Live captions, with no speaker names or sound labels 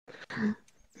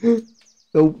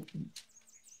Nope.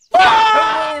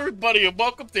 Hello, everybody, and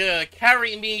welcome to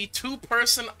Carry Me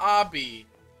two-person obby.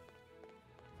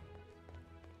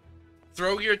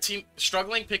 Throw your team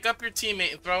struggling, pick up your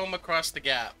teammate and throw him across the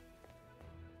gap.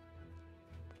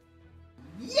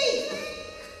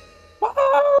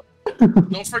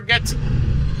 Don't forget to...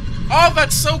 Oh,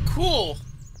 that's so cool!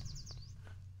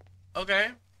 Okay.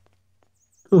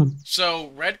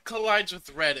 So, red collides with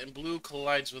red and blue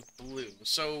collides with blue.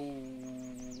 So,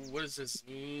 what does this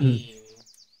mean?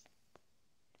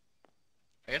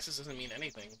 I guess this doesn't mean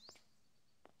anything.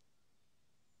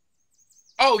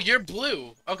 Oh, you're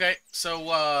blue! Okay, so,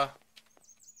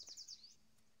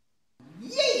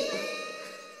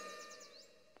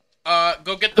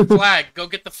 go get the flag. Go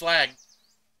get the flag.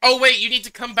 Oh, wait, you need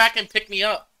to come back and pick me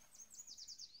up.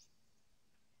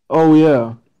 Oh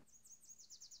yeah.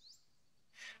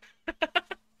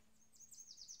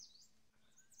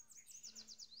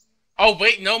 Oh,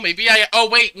 wait, no, maybe I... Oh,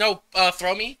 wait, no,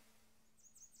 throw me?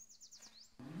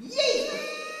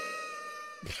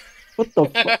 What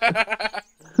the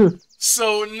fuck?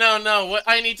 So, no, what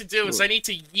I need to do is I need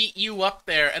to yeet you up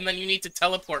there, and then you need to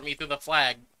teleport me through the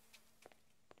flag.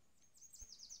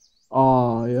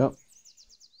 Oh yep.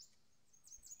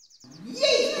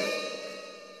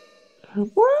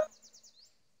 What?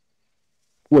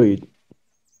 Wait.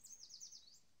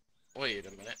 Wait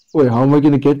a minute. Wait, how am I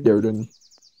gonna get there then?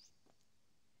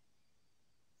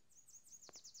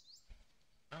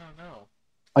 I don't know.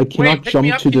 I Wait, cannot pick me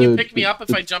jump up. to Can you pick me up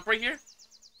if I the jump right here?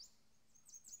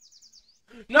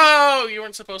 No, you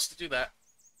weren't supposed to do that.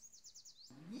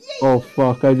 Oh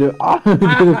fuck, I did I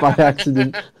did it by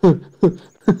accident.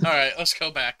 Alright, let's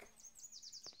go back.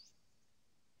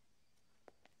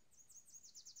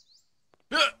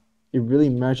 It really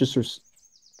matches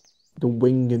the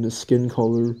wing and the skin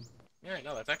color. Yeah, I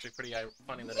know, that's actually pretty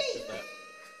funny that it did that.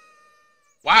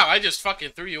 Wow, I just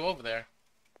fucking threw you over there.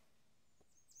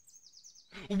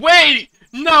 Wait!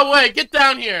 No way! Get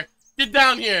down here! Get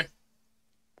down here!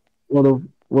 What a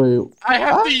wait. I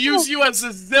have to Ah! use you as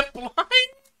a zip line?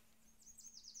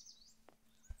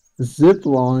 Zip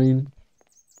line.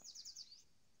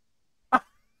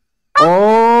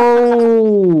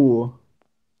 Oh!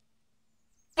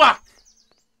 Fuck!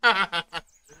 I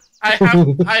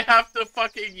have to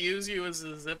fucking use you as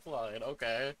a zip line,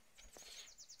 okay.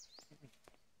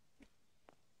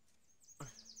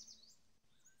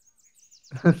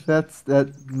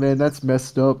 That's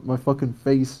messed up. My fucking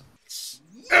face.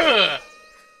 Ugh.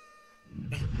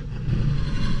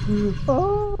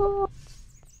 Oh.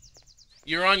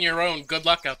 You're on your own. Good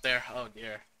luck out there. Oh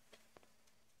dear.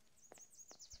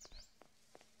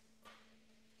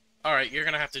 Alright, you're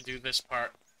gonna have to do this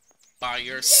part by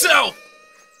yourself!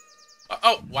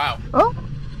 Oh, wow. Oh.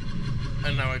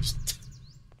 And now I just...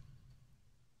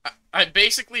 I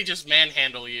basically just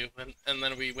manhandle you, and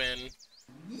then we win.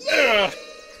 Ugh.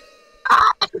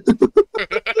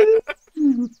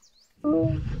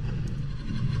 Oh.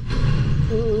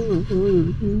 Oh,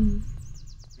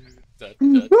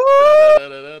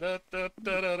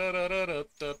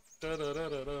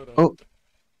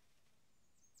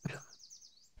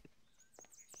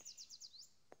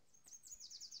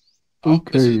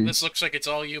 Okay. this looks like it's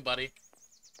all you, buddy.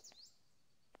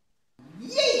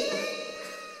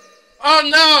 Oh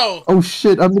no! Oh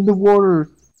shit, I'm in the water.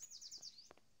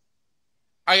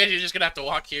 I guess you're just gonna have to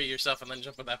walk here yourself and then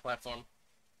jump on that platform.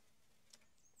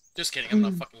 Just kidding, I'm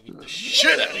not fucking beat the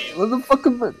shit out of you. What the fuck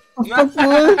am I? Fuck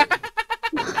what?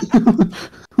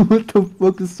 What the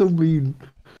fuck is so mean?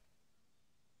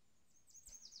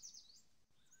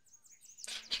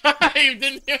 You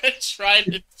didn't even try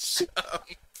to jump.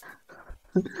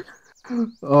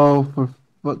 Oh, for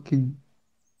fucking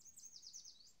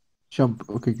jump.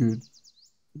 Okay, good.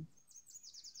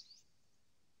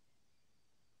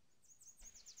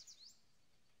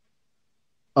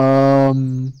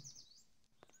 Um,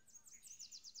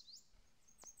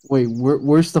 wait,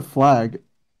 where's the flag?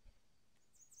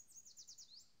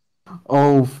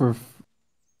 Oh,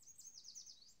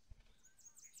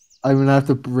 I'm gonna have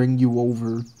to bring you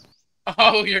over.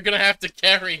 Oh, you're gonna have to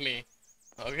carry me.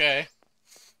 Okay.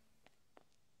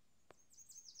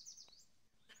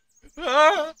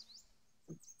 Ah!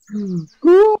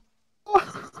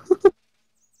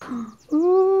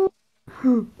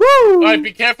 Alright,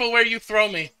 be careful where you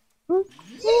throw me. Alright,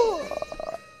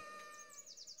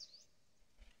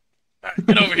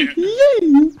 get over here.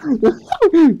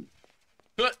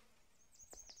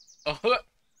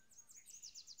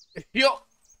 Yo.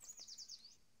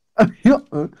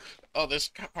 Oh, this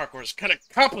parkour is kind of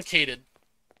complicated.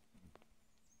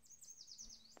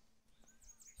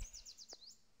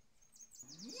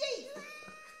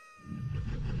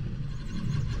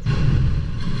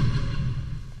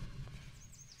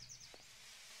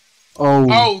 Oh,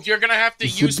 Oh, you're gonna have to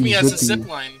use zippy me as a zippy.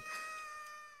 zipline.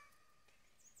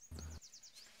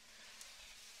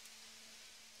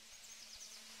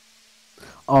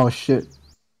 Oh shit.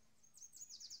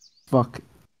 Fuck.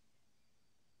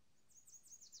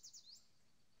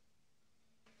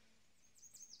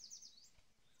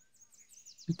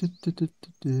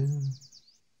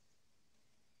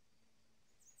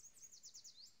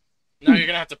 Now you're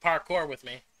gonna have to parkour with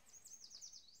me.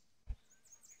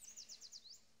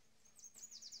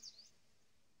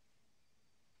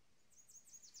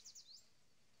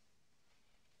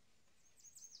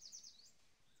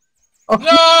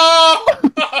 No!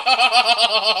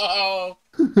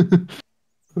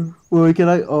 Wait, can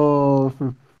I? Oh.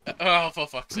 Oh, for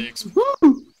fuck's sakes.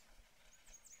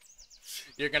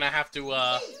 You're gonna have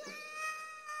to,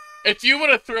 If you would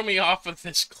have thrown me off of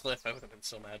this cliff, I would have been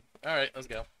so mad. Alright, let's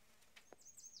go.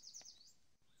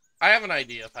 I have an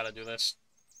idea of how to do this.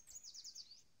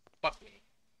 Fuck me.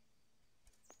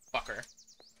 Fucker.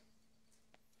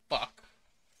 Fuck.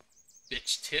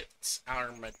 Bitch tits.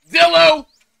 Armadillo!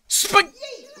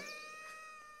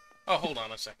 Oh, hold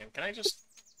on a second. Can I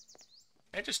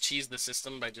just cheese the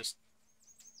system by just...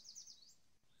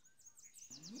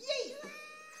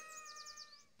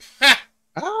 Ha!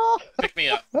 Ah. Pick me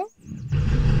up. Come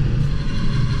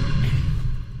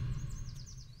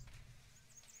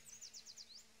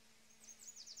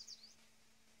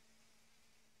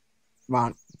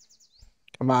on.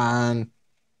 Come on.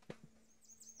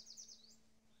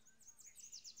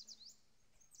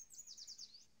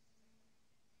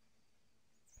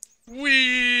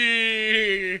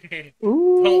 Whee!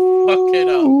 Don't fuck it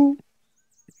up. Ooh.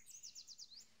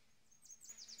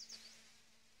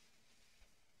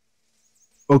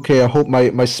 Okay, I hope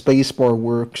my space bar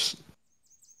works.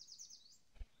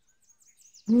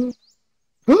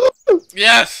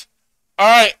 Yes!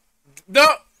 Alright. No!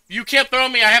 You can't throw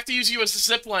me. I have to use you as a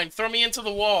zipline. Throw me into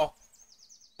the wall.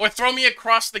 Or throw me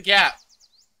across the gap.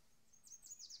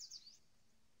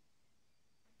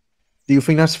 Do you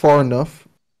think that's far enough?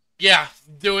 Yeah,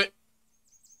 do it.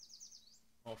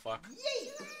 Oh, fuck.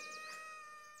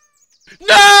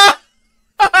 No!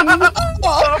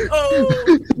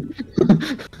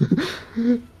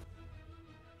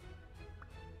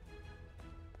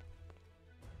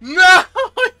 No!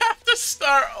 We have to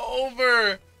start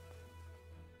over.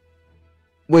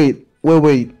 Wait. Well,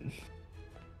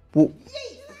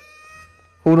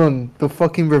 hold on. The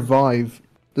fucking revive.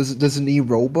 Does it need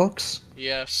Robux?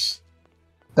 Yes.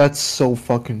 That's so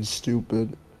fucking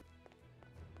stupid.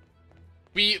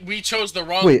 We chose the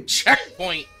wrong Wait.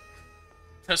 checkpoint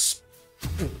to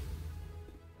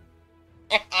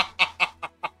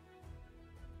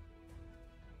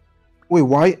Wait,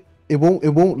 why? It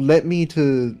won't let me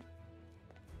to.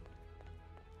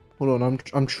 Hold on,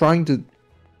 I'm trying to.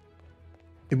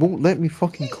 It won't let me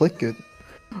fucking click it.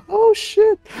 Oh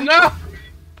shit! No!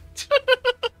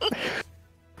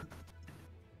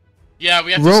 Yeah,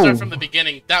 we have to Bro. start from the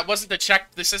beginning. That wasn't the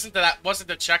check. This isn't that wasn't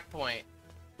the checkpoint.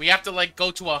 We have to like go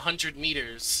to 100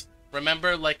 meters.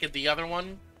 Remember, like in the other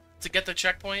one, to get the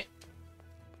checkpoint.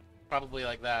 Probably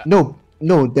like that. No,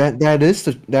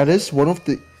 that is one of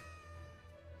the.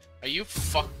 Are you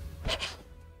fuck?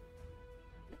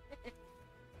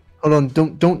 Hold on,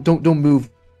 don't move,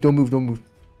 don't move.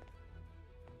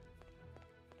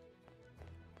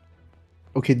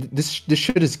 Okay, this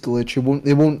shit is glitch.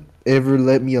 It won't ever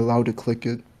let me allow to click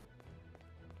it.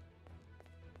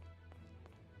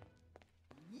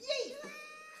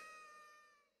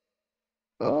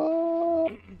 Oh.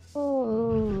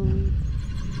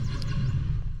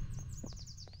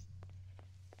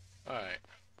 Alright.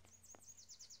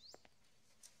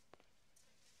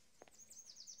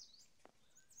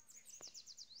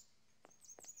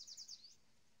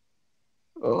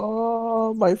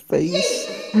 Oh, my face.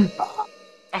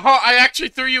 Oh, I actually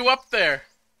threw you up there.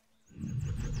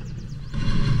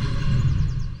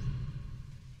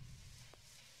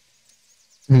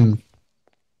 Hmm.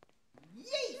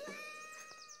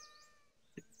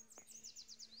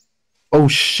 Oh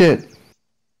shit.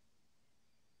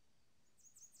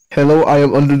 Hello, I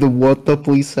am under the water.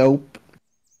 Please help.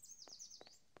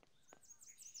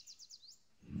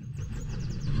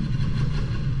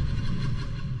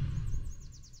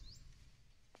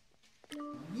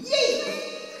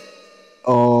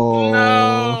 Oh,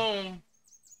 No.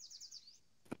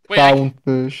 Wait, I can.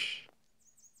 clownfish.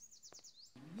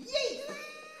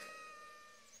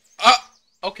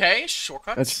 Okay, That's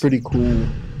shortcuts. pretty cool.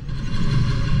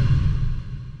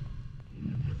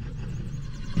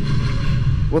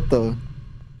 What the?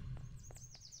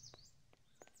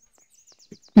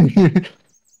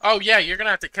 Oh yeah, you're gonna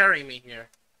have to carry me here.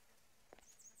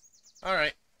 All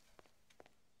right.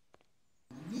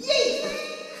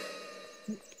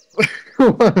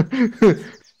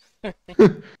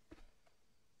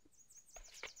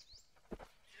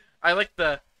 I like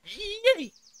the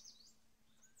yay.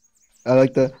 I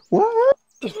like the what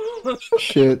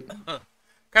shit.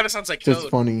 Kind of sounds like Just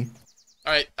code. funny.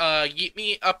 All right, yeet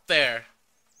me up there.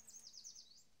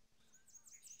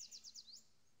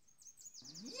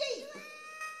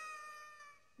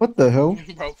 What the hell?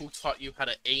 Bro, who taught you how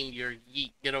to aim your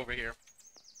yeet? Get over here.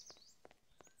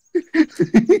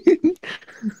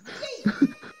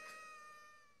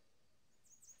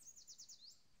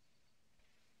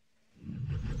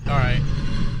 All right,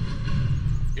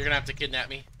 you're gonna have to kidnap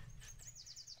me.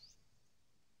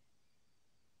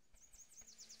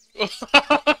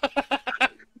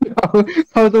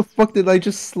 How the fuck did I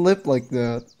just slip like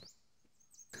that?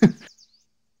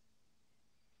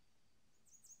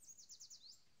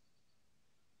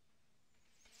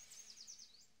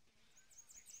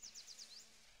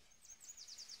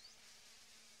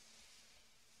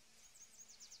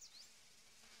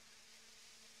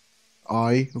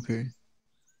 Okay.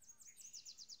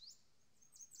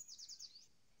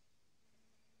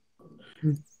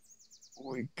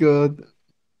 Oh my god.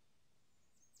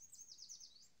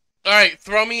 All right,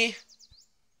 throw me.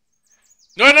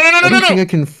 No, no, no, no, I no, no, don't think no. I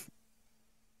can.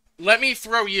 Let me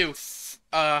throw you.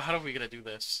 How are we gonna do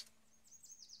this?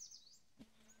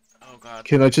 Oh God.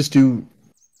 Can I just do?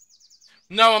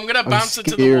 No, I'm gonna I'm bounce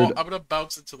into the wall. scared. I'm gonna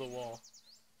bounce into the wall.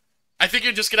 I think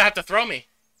you're just gonna have to throw me.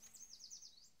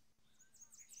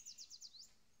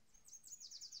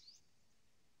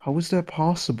 How is that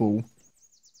possible?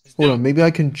 Just Hold do on, it. maybe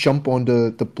I can jump on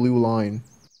the blue line.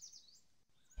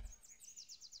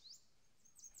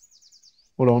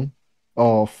 Hold on.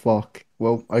 Oh fuck.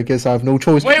 Well, I guess I have no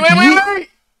choice. Wait, wait, wait, Yeet! wait!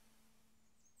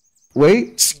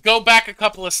 Wait. Just go back a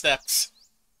couple of steps.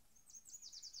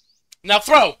 Now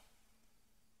throw!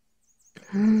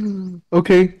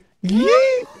 Okay.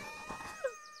 Yeet!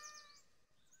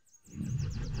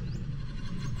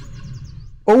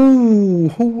 Oh,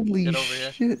 holy Get over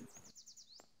here. shit.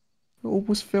 I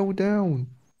almost fell down.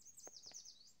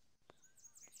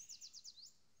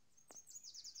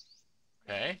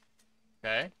 Okay.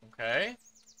 Okay. Okay.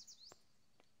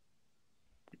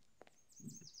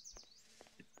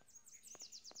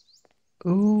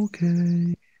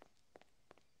 Okay.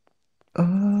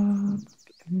 Uh,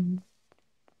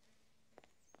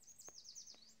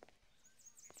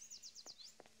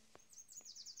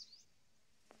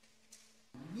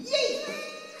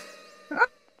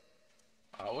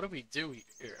 What do we do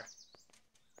here?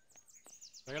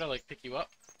 I gotta like pick you up.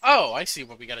 Oh, I see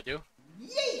what we gotta do.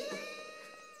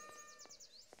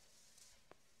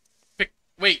 Pick.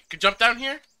 Wait, could jump down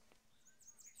here?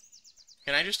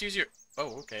 Can I just use your?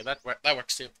 Oh, okay. That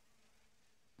works too.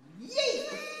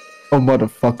 oh,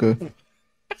 motherfucker.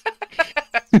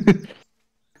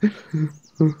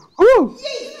 Woo!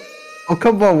 Oh,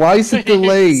 come on. Why is it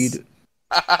delayed?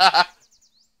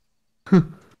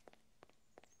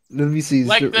 Let me see. Is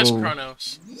Like there... this, Oh.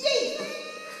 Chronos.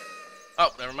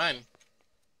 Oh, never mind.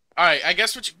 All right, I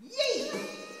guess what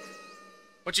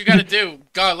you gotta do?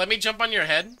 God, let me jump on your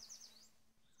head.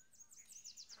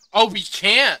 Oh, we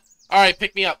can't. All right,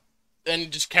 pick me up and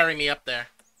just carry me up there.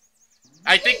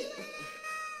 I think.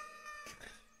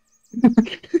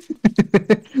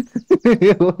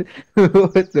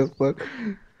 What the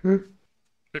fuck?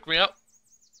 Pick me up.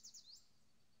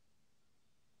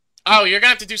 Oh, you're gonna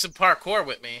have to do some parkour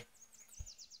with me.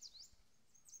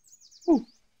 Oh,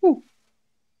 oh.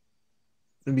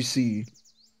 Let me see.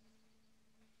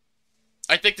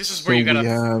 I think this is So where you we gotta.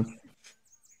 have. I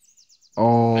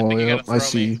Oh, think you yeah, gotta I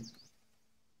throw me. see.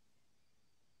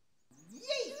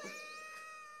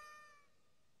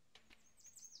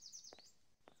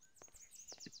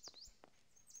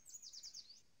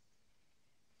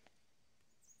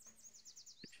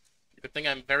 Good thing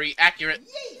I'm very accurate.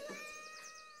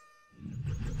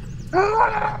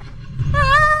 Ah!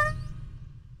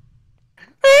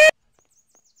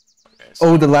 Okay,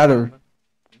 Oh, the so ladder.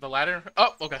 the ladder.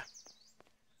 Oh, okay.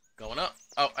 Going up.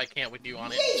 Oh, I can't with you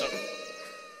on it. So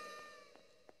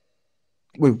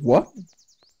Wait, what?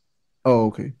 Oh,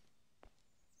 okay.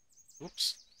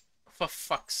 oops. For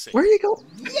fuck's sake. Where are you going?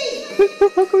 What the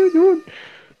fuck are you doing?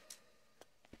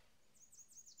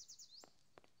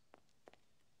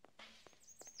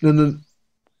 No, no.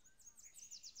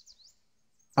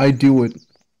 I do it.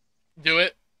 Do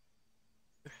it.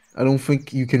 I don't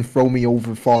think you can throw me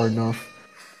over far enough.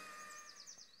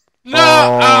 No!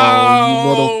 Oh, you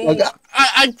Oh! motherfucker.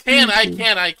 I can, I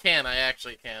can, I can. I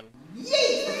actually can.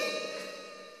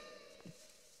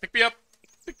 Pick me up.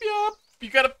 Pick me up. You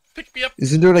gotta pick me up.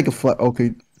 Isn't there like a flat?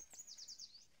 Okay.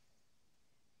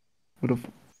 What if?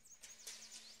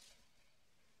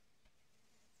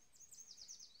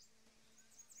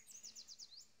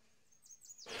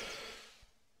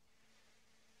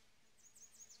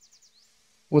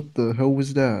 What the hell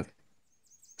was that?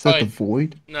 Is Oh, that the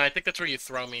void? no, I think that's where you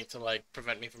throw me to, like,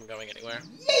 prevent me from going anywhere.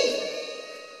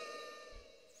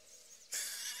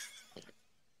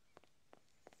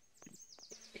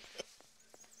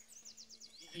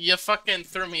 You fucking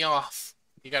threw me off.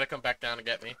 You gotta come back down to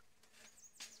get me.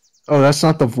 Oh, that's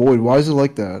not the void. Why is it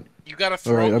like that? You gotta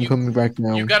throw Alright, I'm you. coming back You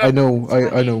down. I gotta know, throw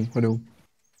I me. know, I know.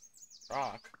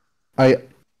 Rock. I...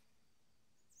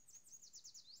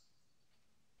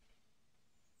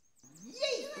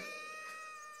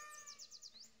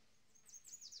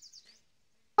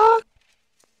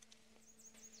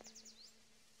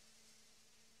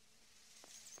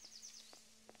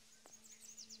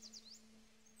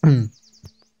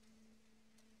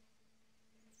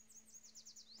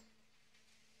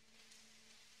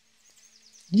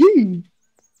 Yee!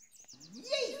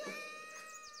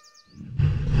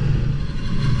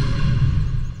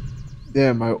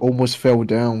 Damn, I almost fell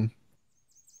down.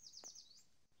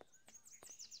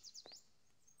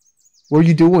 What are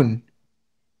you doing?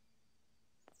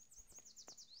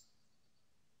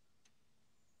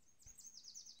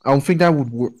 I don't think that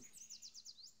would work.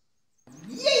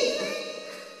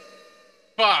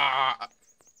 Bah!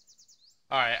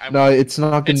 Alright, I No, won't. it's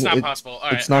not It's gonna. not possible.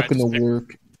 It's Alright, not alright, gonna just pick.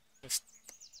 work. Just...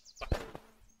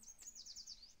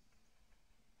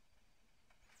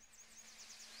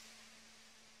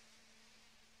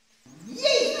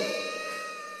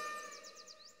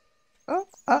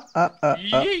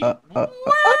 Yee!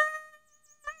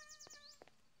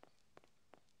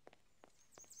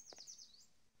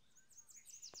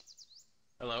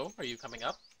 Hello? Are you coming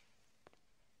up?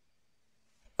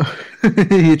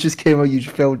 It just came out. You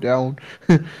fell down.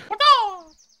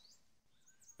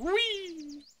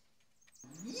 Wee!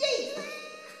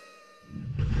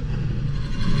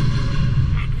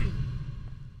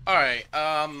 Alright,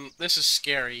 this is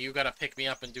scary. You gotta pick me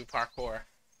up and do parkour.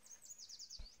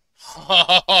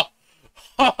 Oh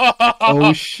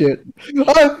shit!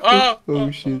 Oh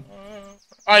shit!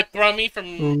 Alright, throw me from...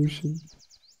 Oh shit!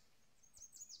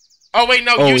 Oh wait,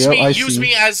 no, Oh use yeah, me, I use see.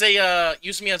 me as a,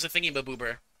 use me as a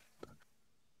thingy-baboober.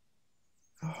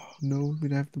 Oh, no,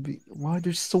 we'd have to be. Why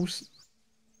they're so?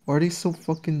 Why are they so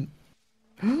fucking?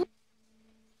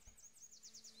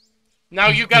 Now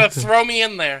you gotta throw me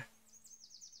in there.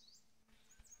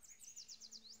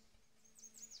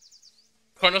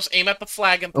 Kronos, aim at the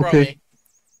flag and throw Okay. me.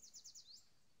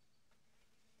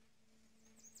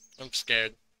 I'm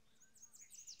scared.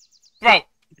 Throw!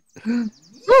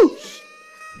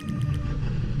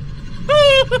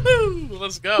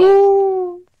 Let's go.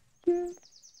 Oh, shit.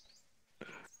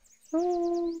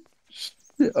 Oh,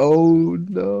 shit. Oh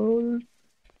no.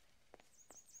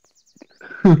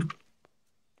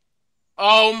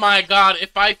 Oh my god,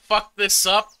 if I fuck this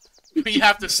up, we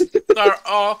have to start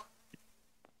off.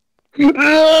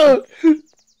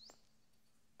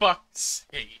 Fuck's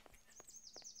sake.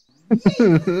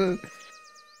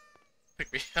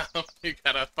 Pick me up. You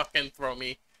gotta fucking throw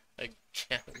me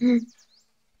again.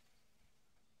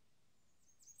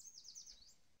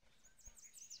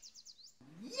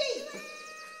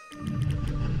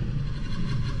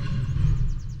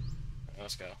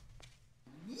 Let's go.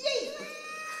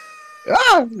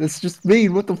 Ah, that's just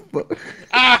mean. What the fuck?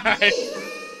 Ah!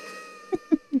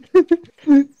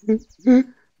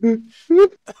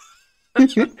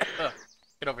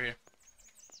 Get over here.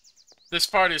 This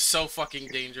part is so fucking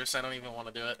dangerous, I don't even want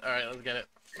to do it. Alright, let's get it.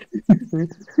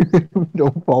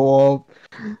 Don't fall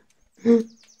off.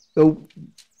 Don't.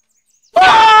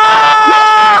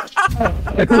 Ah!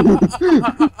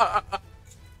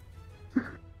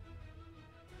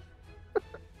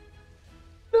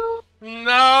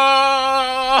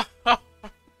 No!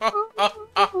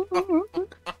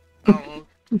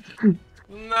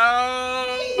 No!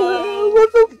 What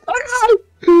the fuck?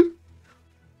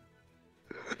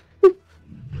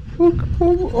 Oh,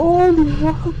 come on!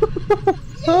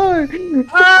 Why?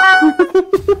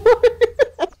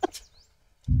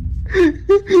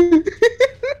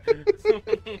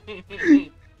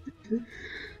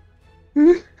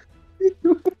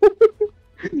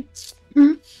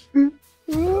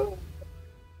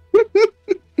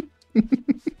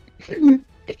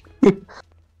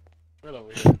 Right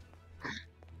over here.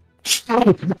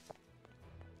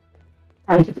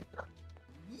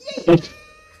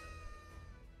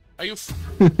 Are you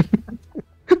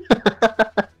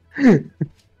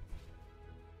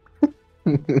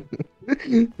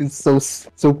It's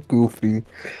so goofy.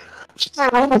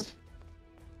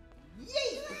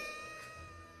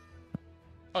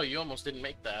 Oh, you almost didn't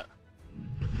make that.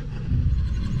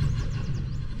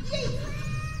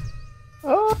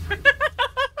 Oh.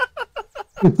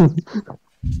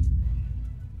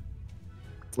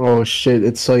 Oh shit,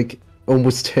 it's like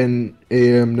almost 10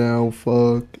 a.m. now,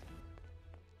 fuck.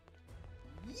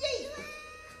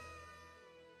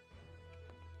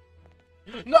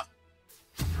 No!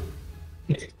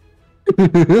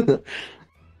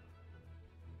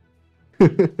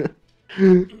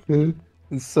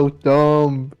 It's so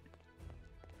dumb.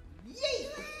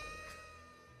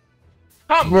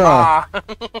 Come Bruh.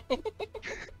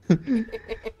 on!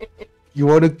 You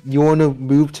wanna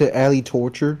move to alley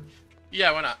torture?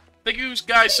 Yeah, why not? Thank you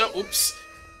guys oops.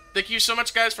 Thank you so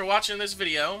much guys for watching this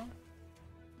video.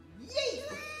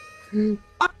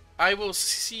 I will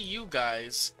see you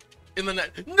guys in the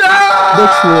next. No!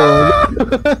 Next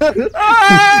one.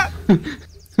 Ah!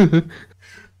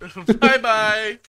 Bye bye.